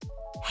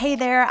Hey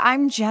there,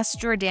 I'm Jess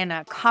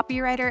Jordana,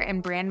 copywriter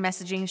and brand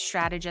messaging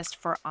strategist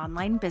for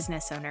online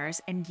business owners,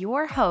 and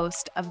your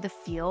host of the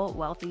Feel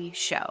Wealthy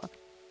Show,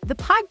 the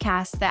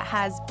podcast that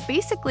has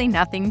basically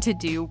nothing to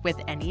do with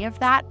any of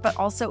that, but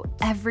also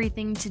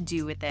everything to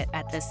do with it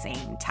at the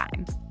same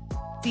time.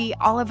 See,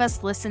 all of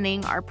us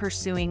listening are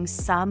pursuing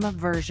some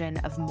version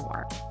of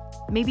more.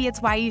 Maybe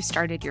it's why you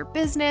started your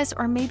business,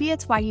 or maybe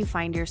it's why you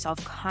find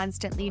yourself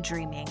constantly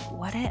dreaming,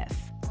 what if?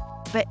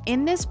 But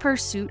in this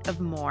pursuit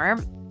of more,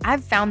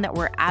 I've found that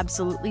we're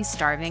absolutely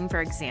starving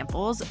for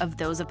examples of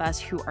those of us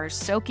who are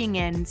soaking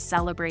in,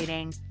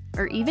 celebrating,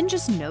 or even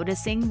just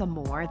noticing the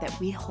more that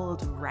we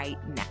hold right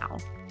now.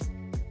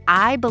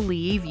 I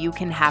believe you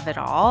can have it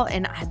all,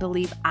 and I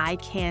believe I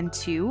can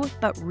too,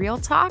 but real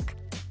talk,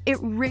 it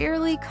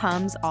rarely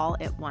comes all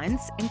at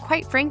once, and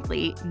quite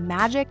frankly,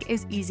 magic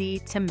is easy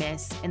to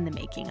miss in the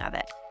making of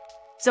it.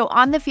 So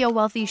on the Feel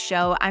Wealthy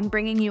Show, I'm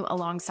bringing you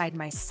alongside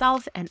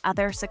myself and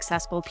other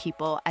successful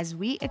people as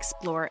we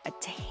explore a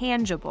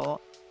tangible,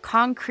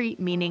 concrete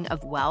meaning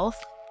of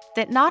wealth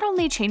that not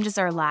only changes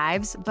our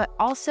lives, but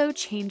also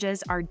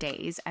changes our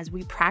days as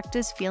we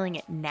practice feeling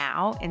it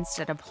now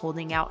instead of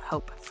holding out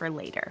hope for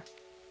later.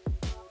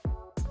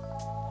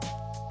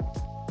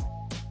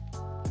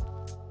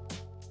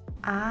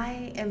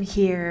 I am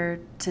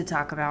here to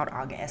talk about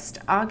August.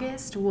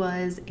 August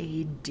was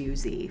a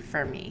doozy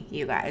for me,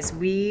 you guys.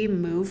 We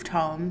moved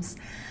homes,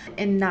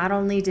 and not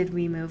only did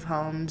we move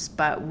homes,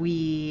 but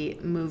we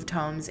moved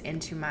homes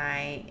into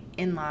my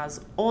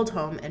in-laws' old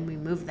home, and we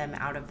moved them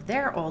out of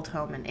their old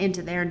home and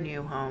into their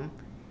new home,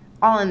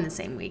 all in the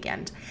same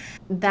weekend.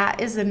 That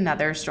is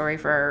another story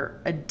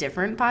for a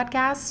different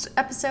podcast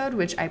episode,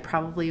 which I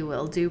probably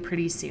will do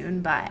pretty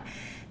soon, but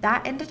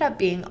that ended up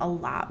being a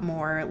lot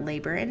more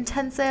labor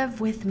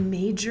intensive with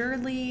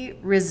majorly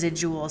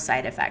residual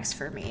side effects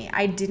for me.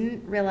 I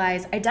didn't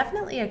realize, I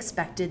definitely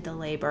expected the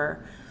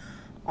labor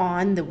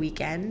on the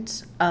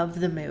weekend of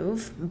the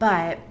move,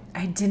 but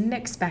I didn't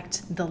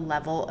expect the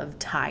level of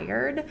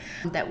tired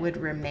that would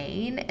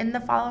remain in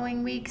the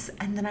following weeks.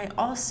 And then I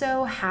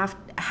also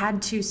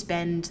had to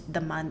spend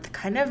the month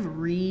kind of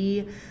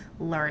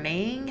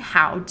relearning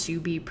how to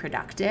be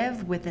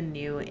productive with a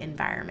new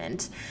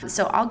environment.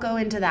 So I'll go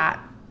into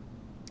that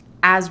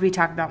as we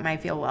talk about my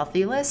Feel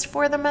Wealthy list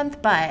for the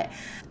month, but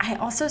I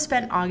also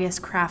spent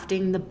August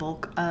crafting the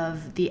bulk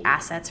of the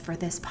assets for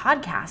this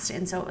podcast.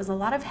 And so it was a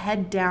lot of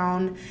head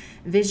down,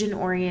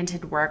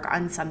 vision-oriented work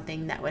on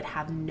something that would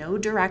have no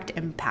direct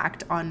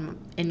impact on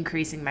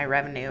increasing my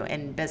revenue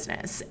and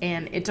business.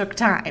 And it took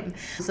time.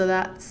 So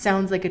that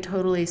sounds like a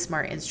totally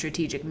smart and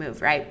strategic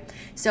move, right?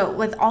 So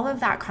with all of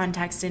that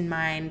context in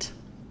mind,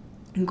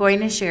 I'm going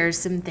to share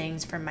some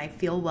things from my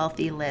Feel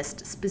Wealthy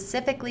list,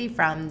 specifically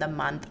from the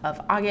month of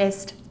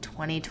August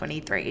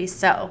 2023.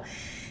 So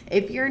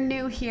if you're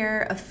new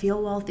here, a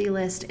Feel Wealthy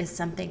list is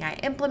something I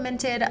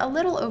implemented a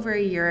little over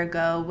a year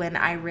ago when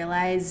I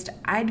realized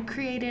I'd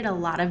created a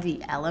lot of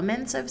the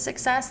elements of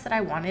success that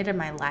I wanted in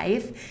my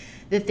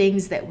life, the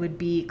things that would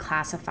be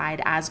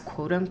classified as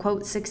quote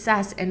unquote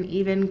success and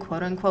even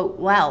quote unquote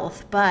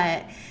wealth,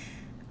 but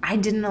I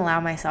didn't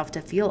allow myself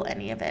to feel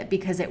any of it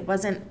because it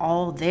wasn't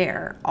all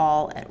there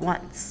all at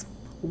once.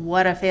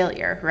 What a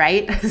failure,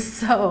 right?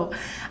 So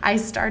I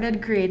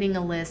started creating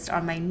a list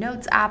on my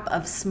notes app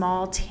of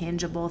small,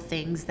 tangible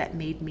things that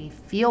made me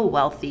feel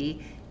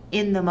wealthy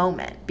in the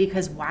moment,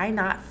 because why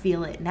not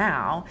feel it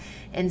now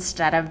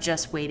instead of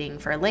just waiting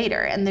for later?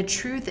 And the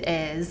truth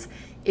is,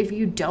 if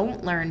you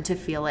don't learn to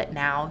feel it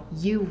now,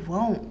 you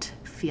won't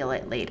feel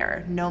it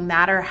later, no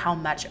matter how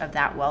much of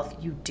that wealth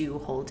you do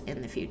hold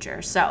in the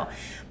future. So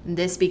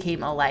this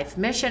became a life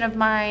mission of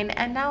mine,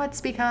 and now it's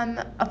become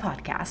a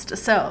podcast.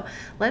 So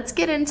let's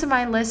get into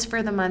my list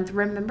for the month.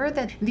 Remember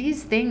that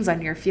these things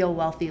on your Feel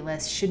Wealthy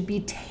list should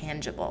be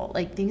tangible,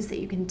 like things that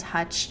you can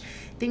touch,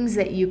 things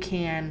that you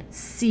can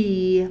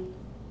see,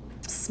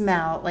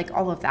 smell, like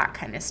all of that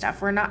kind of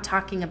stuff. We're not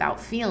talking about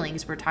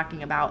feelings, we're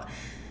talking about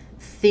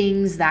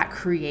things that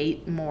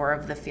create more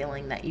of the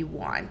feeling that you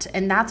want.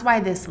 And that's why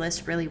this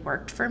list really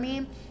worked for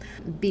me,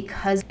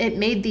 because it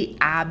made the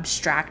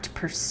abstract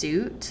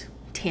pursuit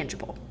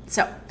tangible.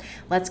 So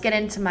let's get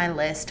into my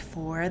list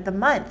for the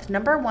month.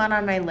 Number one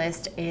on my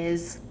list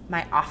is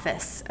my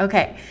office.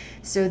 Okay,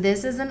 so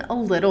this isn't a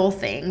little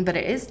thing, but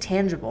it is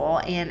tangible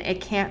and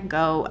it can't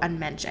go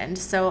unmentioned.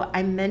 So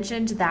I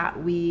mentioned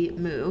that we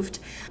moved,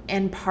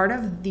 and part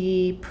of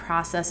the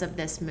process of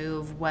this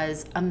move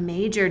was a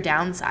major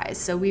downsize.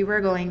 So we were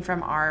going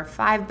from our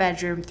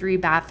 5-bedroom,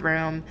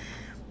 3-bathroom,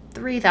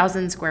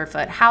 3,000 square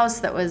foot house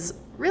that was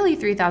really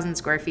 3,000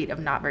 square feet of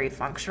not very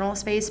functional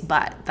space,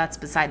 but that's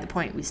beside the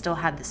point. We still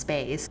had the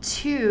space,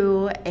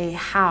 to a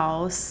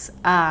house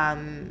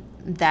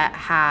that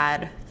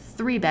had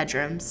 3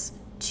 bedrooms,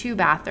 2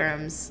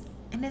 bathrooms,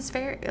 and it's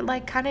very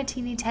kind of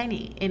teeny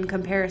tiny in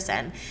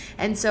comparison.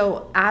 And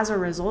so as a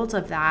result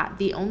of that,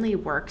 the only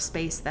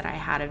workspace that I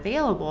had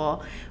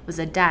available was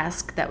a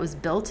desk that was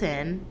built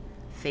in,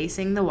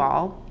 facing the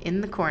wall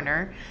in the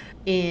corner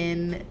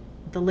in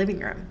the living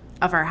room.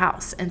 of our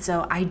house. And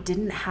so I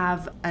didn't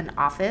have an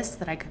office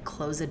that I could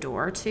close a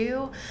door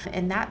to.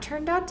 And that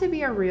turned out to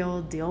be a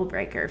real deal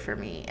breaker for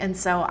me. And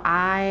so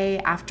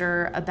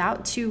after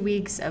about 2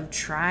 weeks of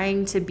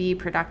trying to be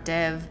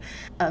productive,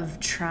 of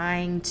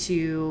trying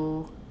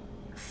to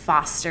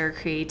foster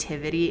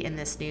creativity in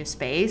this new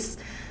space,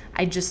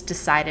 I just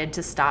decided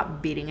to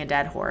stop beating a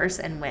dead horse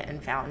and went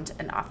and found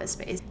an office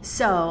space.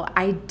 So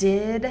I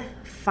did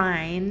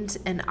find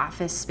an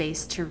office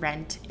space to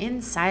rent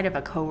inside of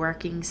a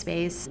co-working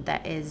space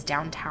that is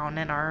downtown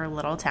in our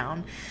little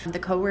town. The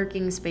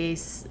co-working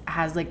space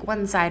has like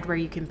one side where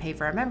you can pay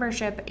for a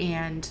membership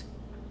and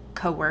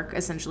co-work.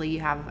 Essentially,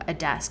 you have a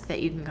desk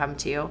that you can come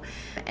to,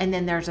 and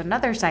then there's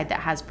another side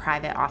that has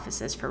private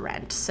offices for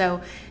rent.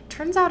 So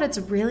turns out it's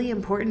really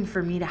important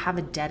for me to have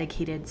a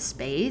dedicated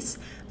space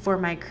for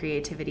my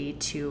creativity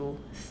to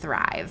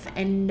thrive.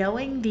 And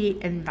knowing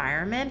the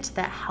environment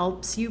that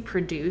helps you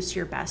produce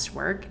your best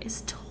work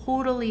is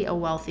totally a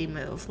wealthy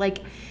move. Like,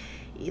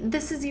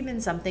 this is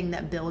even something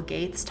that Bill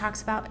Gates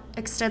talks about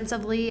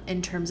extensively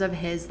in terms of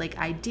his like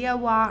idea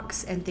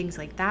walks and things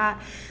like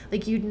that.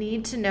 Like, you'd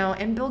need to know,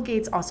 and Bill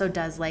Gates also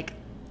does like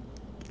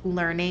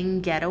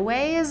learning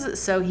getaways.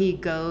 So he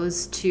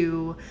goes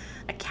to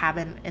a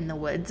cabin in the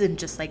woods and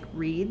just like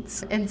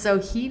reads. And so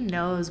he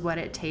knows what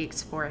it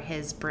takes for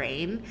his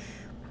brain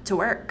to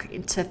work,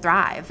 to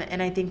thrive.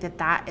 And I think that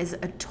that is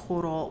a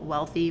total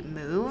wealthy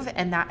move.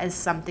 And that is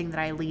something that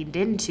I leaned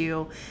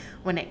into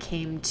when it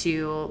came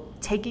to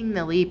taking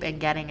the leap and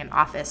getting an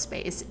office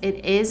space.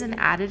 It is an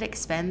added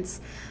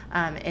expense.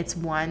 It's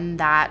one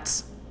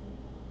that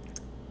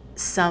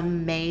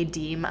some may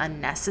deem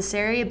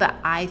unnecessary, but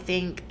I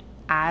think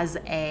as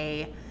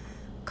a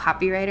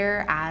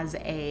copywriter, as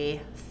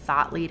a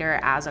thought leader,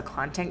 as a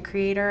content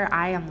creator,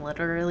 I am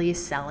literally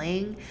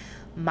selling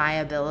my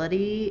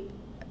ability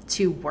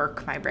to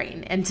work my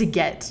brain and to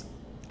get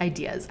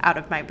ideas out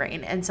of my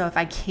brain. And so if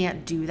I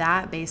can't do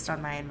that based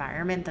on my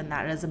environment, then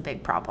that is a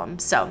big problem.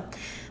 So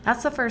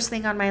that's the first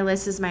thing on my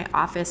list, is my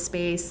office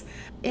space.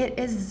 It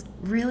is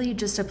really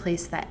just a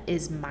place that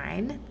is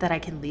mine, that I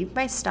can leave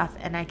my stuff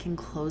and I can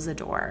close a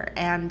door.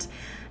 And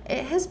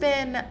it has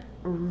been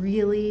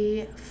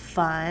really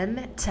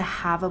fun to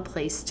have a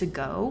place to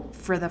go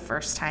for the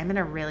first time in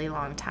a really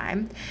long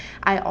time.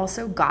 I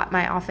also got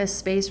my office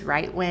space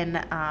right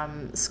when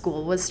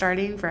school was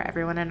starting for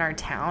everyone in our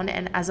town.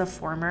 And as a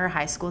former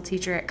high school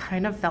teacher, it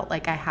kind of felt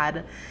like I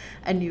had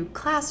a new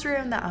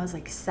classroom, that I was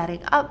like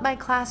setting up my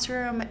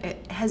classroom.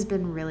 It has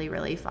been really,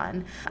 really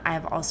fun. I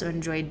have also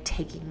enjoyed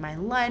taking my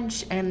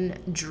lunch and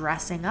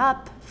dressing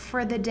up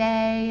for the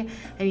day.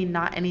 I mean,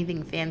 not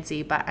anything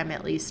fancy, but I'm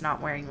at least not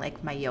wearing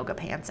like my yoga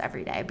pants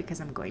every day because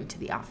I'm going to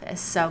the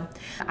office. So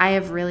I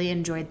have really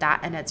enjoyed that,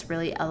 and it's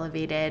really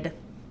elevated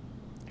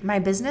my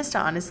business to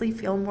honestly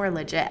feel more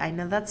legit. I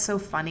know that's so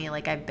funny.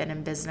 Like, I've been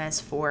in business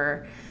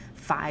for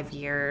 5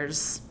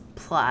 years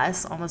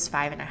plus, almost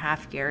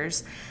 5.5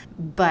 years.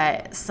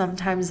 But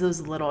sometimes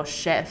those little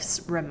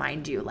shifts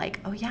remind you like,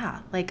 oh yeah,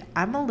 like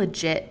I'm a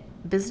legit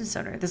business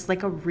owner. This is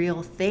like a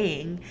real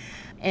thing.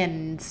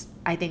 And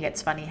I think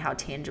it's funny how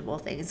tangible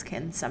things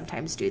can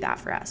sometimes do that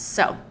for us.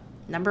 So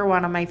number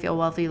 1 on my Feel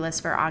Wealthy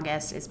list for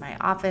August is my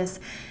office.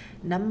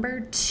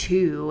 Number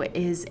 2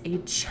 is a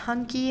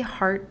chunky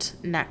heart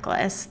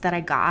necklace that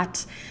I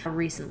got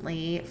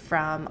recently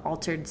from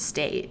Altered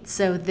State.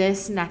 So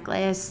this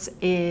necklace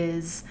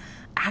is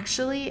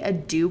actually a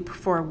dupe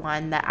for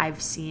one that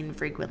I've seen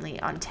frequently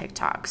on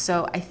TikTok.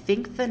 So I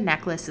think the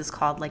necklace is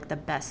called like the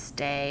Best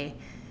Day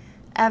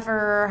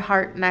Ever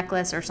heart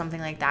necklace or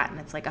something like that, and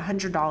it's like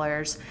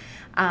 $100.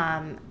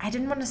 I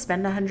didn't want to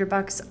spend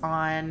 $100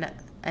 on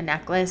a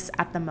necklace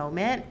at the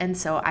moment, and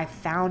so I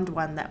found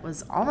one that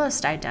was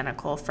almost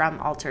identical from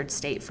Altered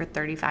State for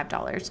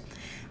 $35.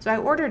 So I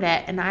ordered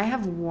it, and I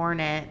have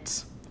worn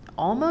it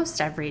almost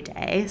every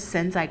day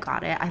since I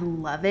got it. I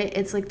love it.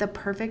 It's like the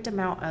perfect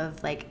amount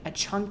of like a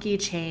chunky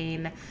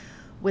chain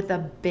with a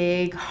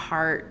big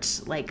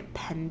heart like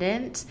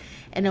pendant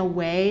in a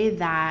way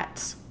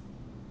that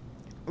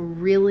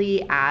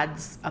really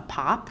adds a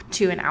pop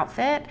to an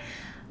outfit.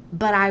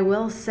 But I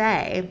will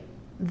say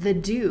the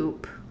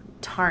dupe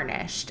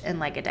tarnished in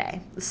like a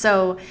day.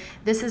 So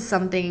this is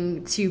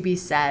something to be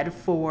said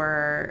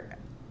for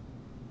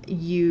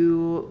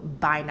you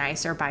buy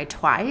nice or buy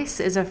twice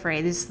is a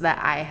phrase that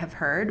I have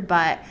heard.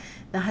 But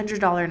the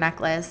 $100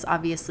 necklace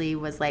obviously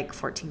was like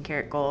 14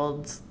 karat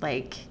gold,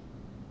 like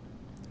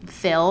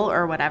fill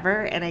or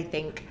whatever. And I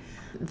think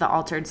the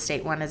Altered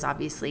State one is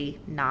obviously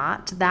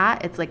not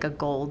that. It's like a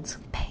gold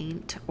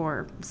paint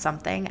or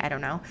something. I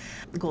don't know.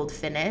 Gold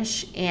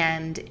finish.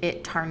 And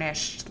it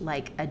tarnished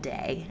like a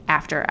day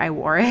after I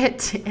wore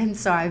it. And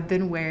so I've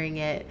been wearing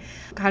it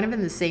kind of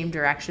in the same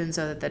direction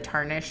so that the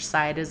tarnished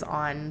side is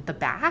on the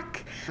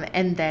back.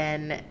 And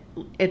then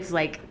it's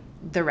like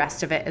the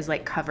rest of it is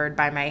like covered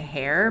by my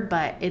hair,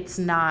 but it's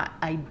not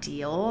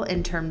ideal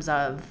in terms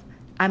of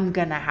I'm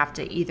going to have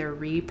to either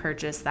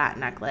repurchase that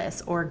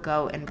necklace or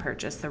go and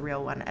purchase the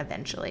real one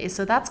eventually.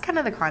 So that's kind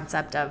of the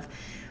concept of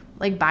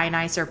like buy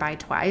nice or buy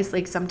twice.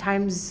 Like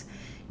sometimes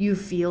you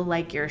feel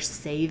like you're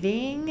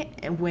saving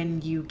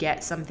when you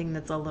get something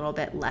that's a little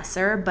bit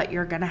lesser, but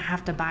you're going to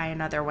have to buy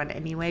another one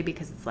anyway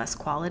because it's less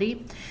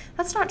quality.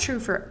 That's not true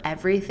for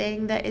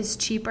everything that is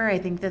cheaper. I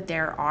think that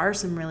there are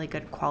some really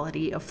good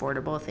quality,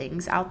 affordable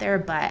things out there,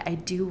 but I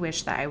do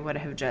wish that I would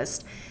have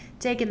just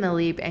taken the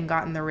leap and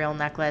gotten the real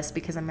necklace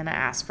because I'm going to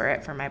ask for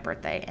it for my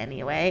birthday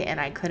anyway, and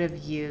I could have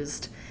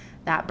used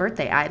that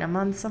birthday item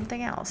on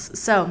something else.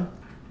 So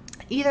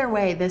either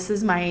way, this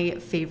is my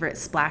favorite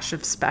splash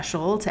of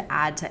special to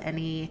add to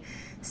any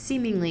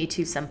seemingly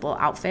too simple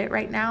outfit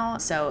right now.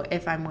 So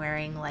if I'm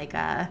wearing like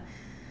a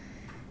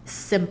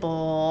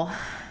simple,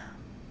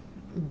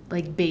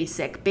 like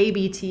basic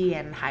baby tee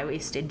and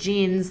high-waisted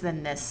jeans,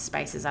 then this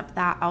spices up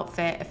that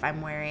outfit. If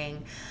I'm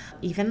wearing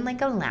even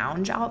like a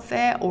lounge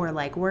outfit or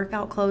like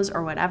workout clothes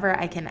or whatever,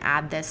 I can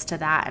add this to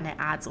that, and it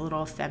adds a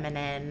little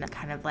feminine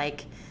kind of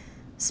like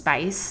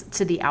spice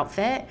to the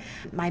outfit.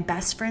 My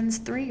best friend's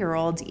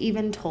 3-year-old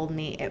even told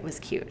me it was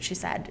cute. She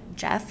said,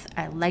 "Jeff,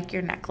 I like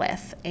your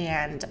necklace,"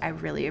 and I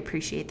really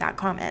appreciate that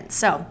comment.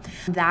 So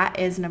that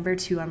is number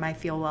 2 on my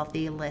Feel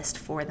Wealthy list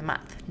for the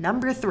month.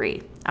 Number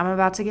 3, I'm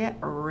about to get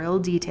real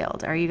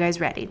detailed. Are you guys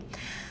ready?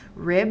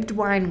 Ribbed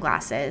wine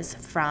glasses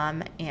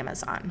from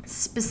Amazon.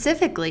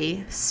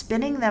 Specifically,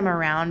 spinning them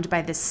around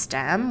by the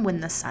stem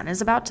when the sun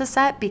is about to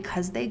set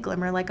because they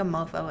glimmer like a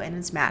mofo and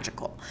it's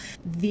magical.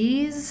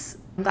 These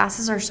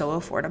glasses are so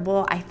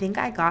affordable. I think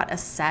I got a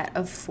set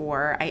of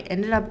 4. I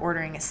ended up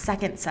ordering a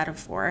second set of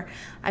 4.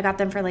 I got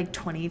them for like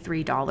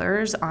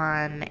 $23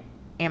 on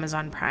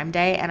Amazon Prime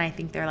Day, and I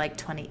think they're like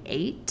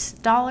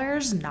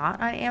 $28 not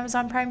on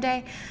Amazon Prime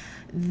Day.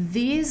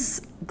 These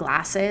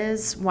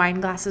glasses,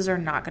 wine glasses, are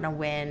not going to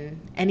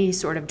win any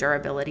sort of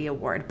durability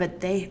award,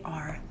 but they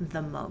are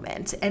the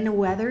moment. And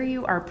whether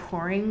you are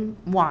pouring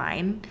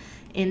wine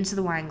into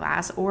the wine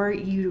glass or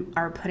you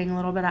are putting a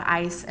little bit of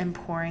ice and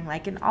pouring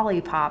like an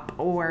Olipop,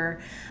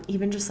 or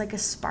even just like a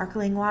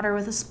sparkling water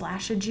with a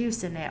splash of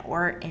juice in it,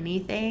 or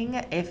anything,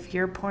 if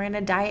you're pouring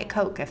a Diet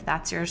Coke, if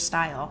that's your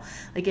style,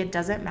 like it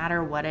doesn't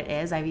matter what it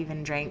is. I've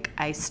even drank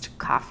iced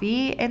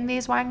coffee in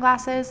these wine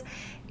glasses.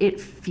 It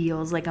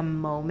feels like a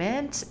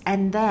moment.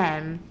 And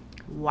then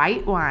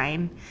white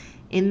wine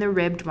in the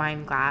ribbed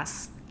wine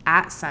glass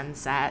at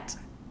sunset,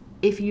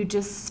 if you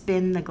just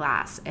spin the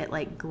glass, it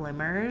like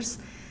glimmers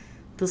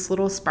this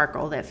little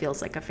sparkle that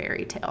feels like a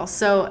fairy tale.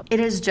 So it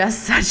is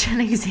just such an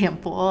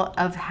example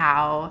of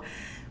how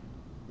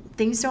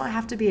things don't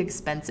have to be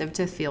expensive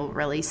to feel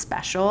really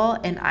special,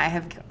 and I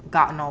have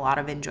gotten a lot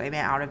of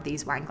enjoyment out of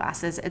these wine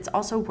glasses. It's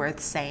also worth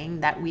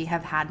saying that we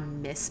have had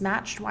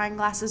mismatched wine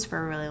glasses for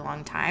a really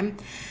long time,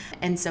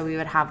 and so we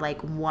would have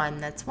like one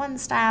that's one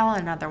style,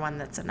 another one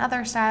that's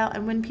another style,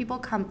 and when people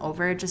come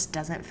over, it just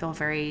doesn't feel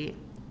very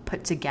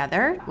put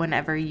together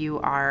whenever you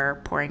are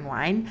pouring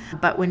wine.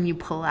 But when you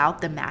pull out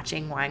the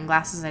matching wine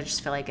glasses, I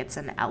just feel like it's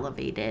an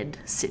elevated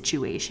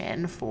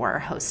situation for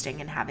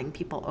hosting and having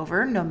people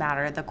over, no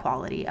matter the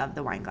quality of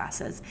the wine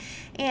glasses.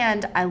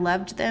 And I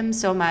loved them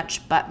so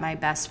much, but my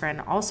best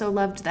friend also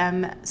loved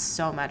them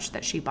so much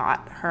that she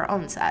bought her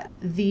own set.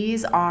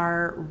 These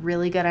are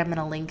really good. I'm going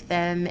to link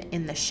them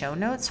in the show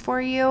notes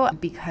for you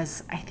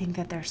because I think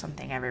that they're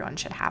something everyone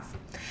should have.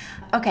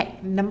 Okay,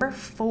 number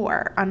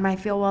 4 on my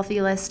Feel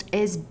Wealthy list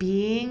is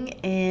being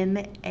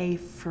in a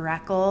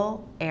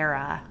freckle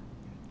era.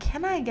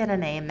 Can I get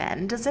an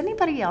amen? Does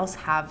anybody else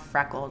have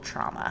freckle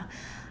trauma?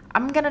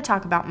 I'm going to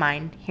talk about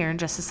mine here in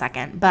just a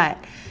second,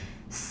 but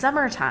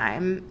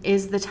summertime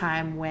is the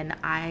time when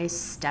I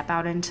step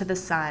out into the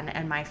sun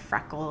and my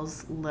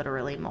freckles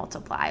literally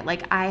multiply.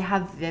 Like, I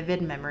have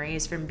vivid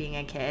memories from being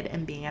a kid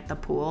and being at the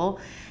pool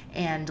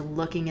and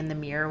looking in the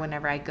mirror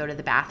whenever I go to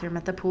the bathroom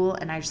at the pool,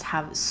 and I just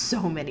have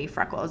so many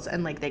freckles,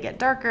 and like they get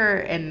darker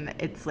and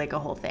it's like a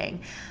whole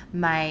thing.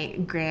 My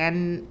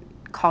gran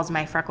calls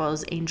my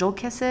freckles angel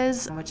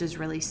kisses, which is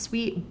really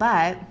sweet,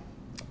 but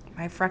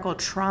my freckle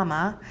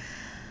trauma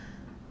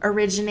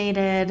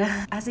originated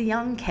as a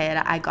young kid.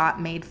 I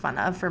got made fun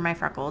of for my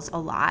freckles a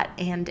lot.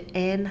 And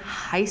in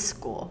high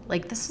school,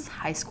 like this is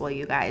high school,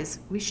 you guys,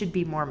 we should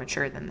be more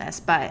mature than this,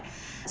 but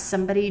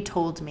somebody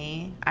told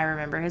me, I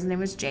remember his name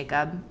was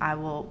Jacob. I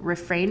will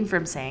refrain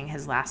from saying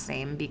his last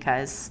name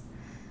because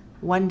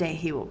one day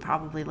he will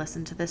probably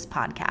listen to this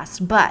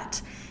podcast,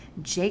 but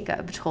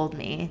Jacob told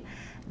me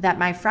that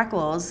my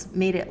freckles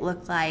made it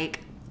look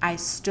like I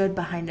stood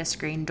behind a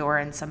screen door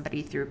and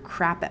somebody threw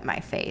crap at my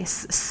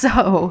face.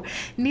 So,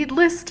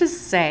 needless to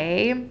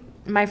say,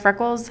 my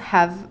freckles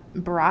have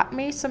brought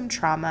me some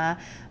trauma,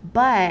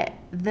 but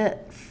the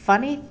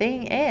funny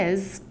thing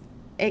is,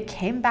 it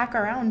came back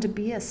around to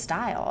be a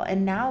style,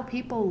 and now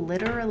people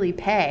literally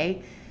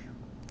pay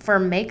for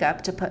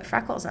makeup to put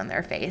freckles on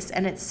their face,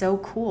 and it's so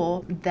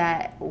cool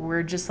that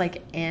we're just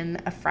like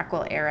in a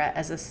freckle era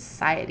as a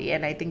society,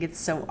 and I think it's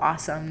so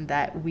awesome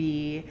that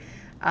we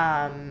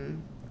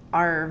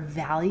are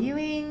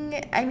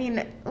valuing, I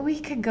mean, we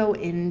could go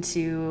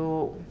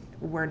into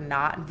we're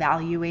not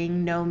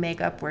valuing no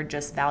makeup, we're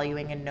just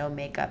valuing a no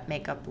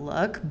makeup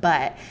look,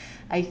 but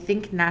I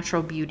think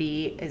natural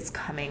beauty is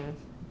coming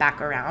back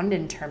around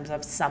in terms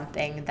of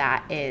something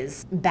that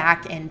is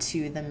back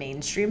into the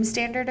mainstream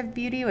standard of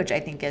beauty, which I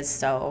think is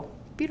so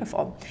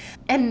beautiful.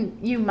 And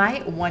you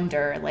might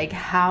wonder, like,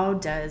 how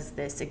does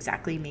this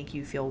exactly make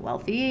you feel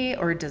wealthy,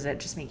 or does it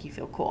just make you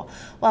feel cool?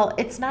 Well,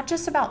 it's not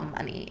just about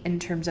money in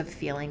terms of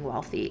feeling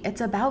wealthy. It's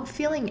about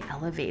feeling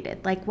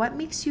elevated. Like, what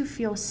makes you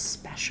feel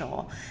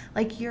special?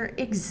 Like you're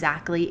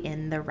exactly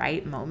in the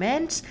right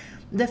moment.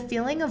 The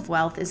feeling of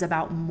wealth is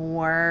about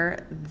more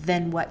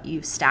than what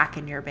you stack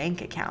in your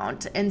bank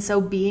account. And so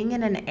being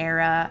in an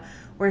era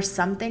where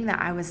something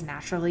that I was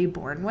naturally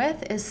born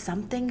with is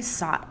something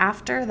sought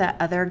after that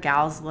other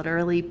gals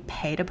literally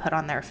pay to put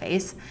on their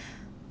face,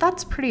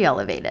 that's pretty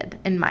elevated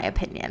in my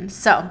opinion.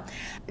 So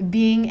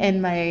being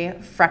in my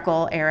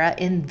freckle era,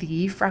 in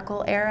the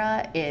freckle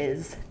era,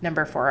 is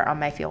number 4 on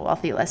my Feel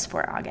Wealthy list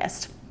for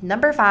August.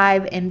 Number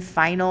 5 and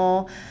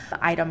final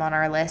item on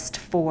our list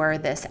for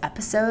this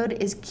episode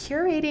is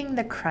curating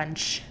the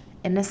crunch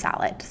in a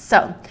salad.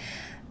 So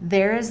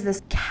there is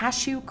this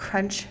cashew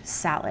crunch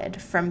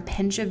salad from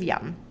Pinch of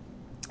Yum.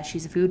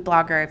 She's a food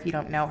blogger. If you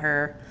don't know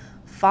her,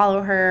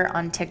 follow her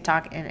on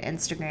TikTok and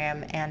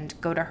Instagram and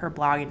go to her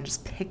blog and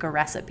just pick a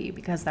recipe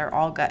because they're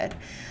all good.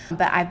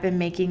 But I've been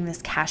making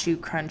this cashew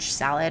crunch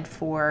salad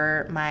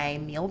for my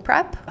meal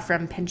prep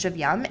from Pinch of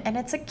Yum, and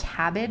it's a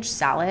cabbage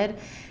salad.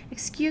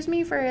 Excuse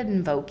me for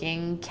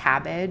invoking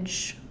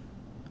cabbage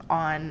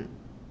on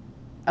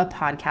a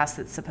podcast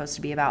that's supposed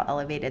to be about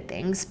elevated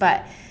things,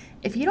 but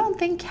if you don't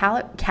think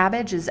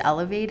cabbage is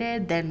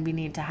elevated, then we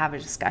need to have a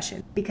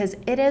discussion, because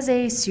it is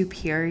a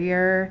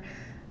superior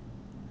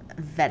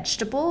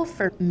vegetable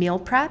for meal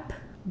prep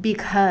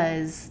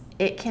because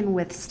it can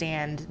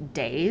withstand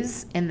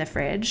days in the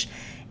fridge.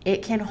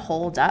 It can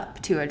hold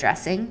up to a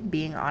dressing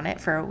being on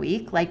it for a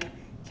week. Like,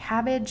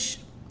 cabbage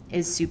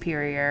is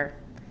superior.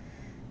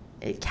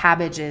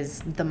 Cabbage is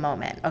the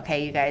moment.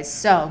 Okay, you guys.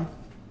 So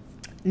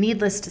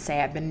needless to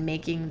say, I've been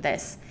making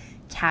this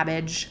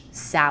cabbage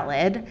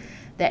salad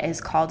that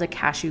is called a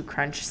cashew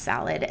crunch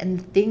salad. And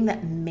the thing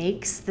that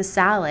makes the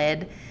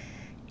salad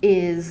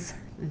is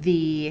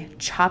the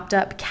chopped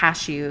up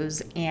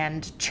cashews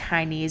and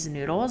Chinese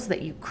noodles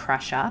that you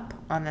crush up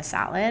on the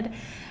salad.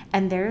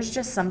 And there's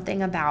just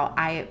something about,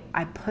 I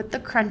put the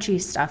crunchy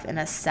stuff in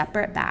a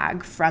separate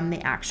bag from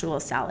the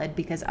actual salad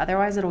because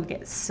otherwise it'll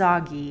get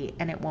soggy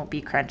and it won't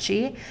be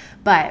crunchy.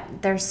 But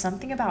there's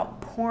something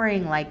about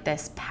pouring like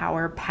this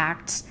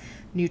power-packed,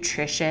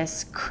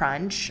 nutritious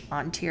crunch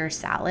onto your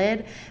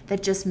salad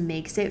that just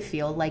makes it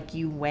feel like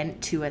you went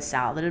to a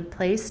salad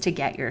place to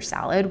get your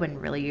salad when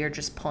really you're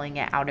just pulling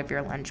it out of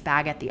your lunch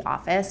bag at the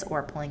office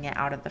or pulling it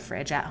out of the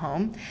fridge at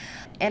home.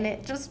 And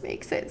it just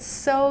makes it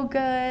so good,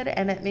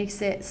 and it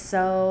makes it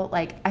so,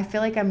 like, I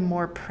feel like I'm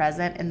more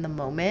present in the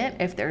moment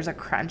if there's a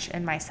crunch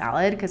in my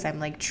salad because I'm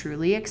like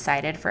truly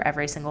excited for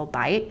every single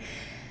bite.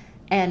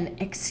 And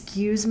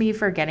excuse me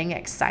for getting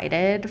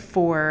excited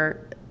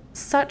for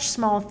such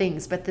small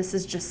things, but this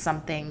is just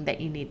something that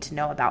you need to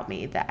know about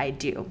me that I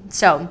do.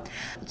 So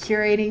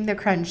curating the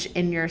crunch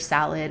in your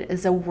salad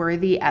is a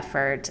worthy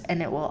effort,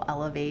 and it will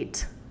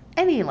elevate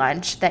any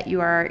lunch that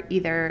you are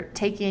either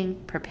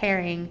taking,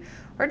 preparing,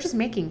 or just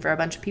making for a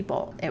bunch of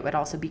people. It would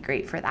also be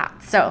great for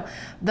that. So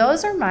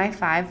those are my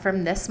 5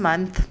 from this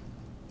month.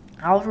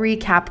 I'll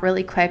recap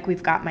really quick.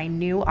 We've got my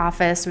new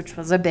office, which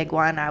was a big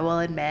one, I will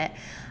admit.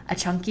 A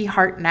chunky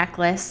heart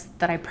necklace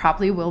that I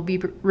probably will be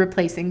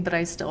replacing, but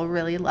I still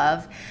really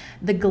love.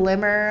 The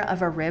glimmer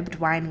of a ribbed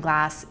wine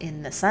glass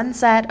in the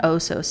sunset, oh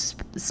so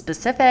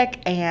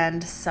specific,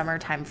 and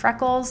summertime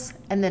freckles,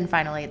 and then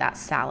finally that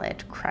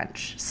salad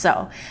crunch.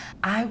 So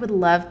I would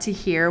love to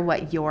hear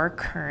what your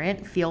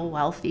current Feel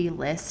Wealthy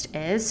list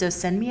is. So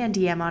send me a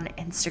DM on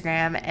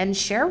Instagram and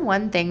share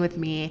one thing with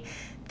me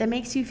that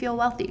makes you feel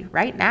wealthy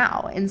right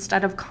now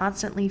instead of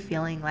constantly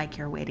feeling like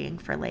you're waiting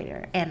for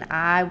later. And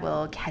I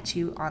will catch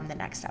you on the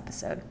next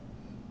episode.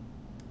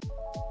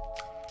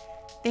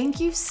 Thank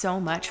you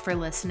so much for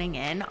listening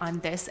in on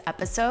this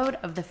episode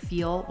of the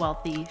Feel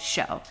Wealthy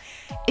Show.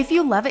 If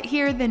you love it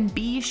here, then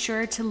be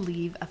sure to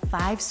leave a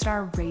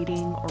 5-star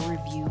rating or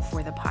review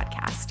for the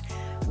podcast.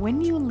 When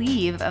you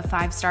leave a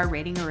 5-star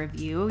rating or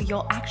review,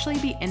 you'll actually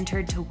be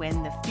entered to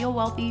win the Feel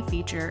Wealthy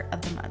feature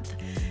of the month.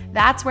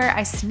 That's where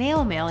I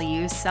snail mail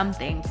you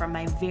something from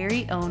my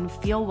very own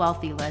Feel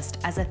Wealthy list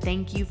as a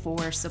thank you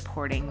for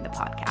supporting the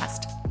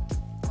podcast.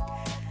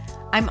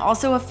 I'm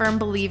also a firm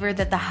believer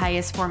that the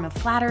highest form of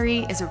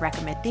flattery is a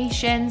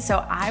recommendation,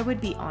 so I would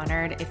be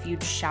honored if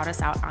you'd shout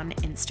us out on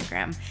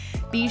Instagram.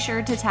 Be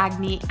sure to tag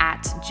me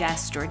at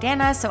Jess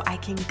Jordana so I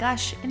can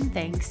gush in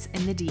thanks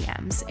in the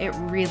DMs. It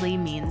really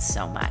means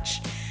so much.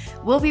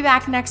 We'll be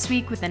back next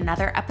week with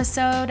another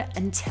episode.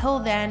 Until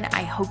then,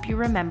 I hope you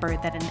remember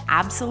that an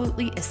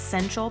absolutely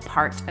essential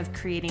part of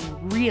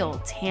creating real,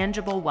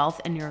 tangible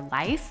wealth in your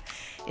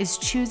life is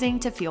choosing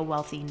to feel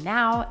wealthy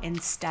now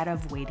instead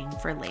of waiting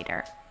for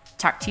later.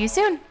 Talk to you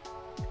soon.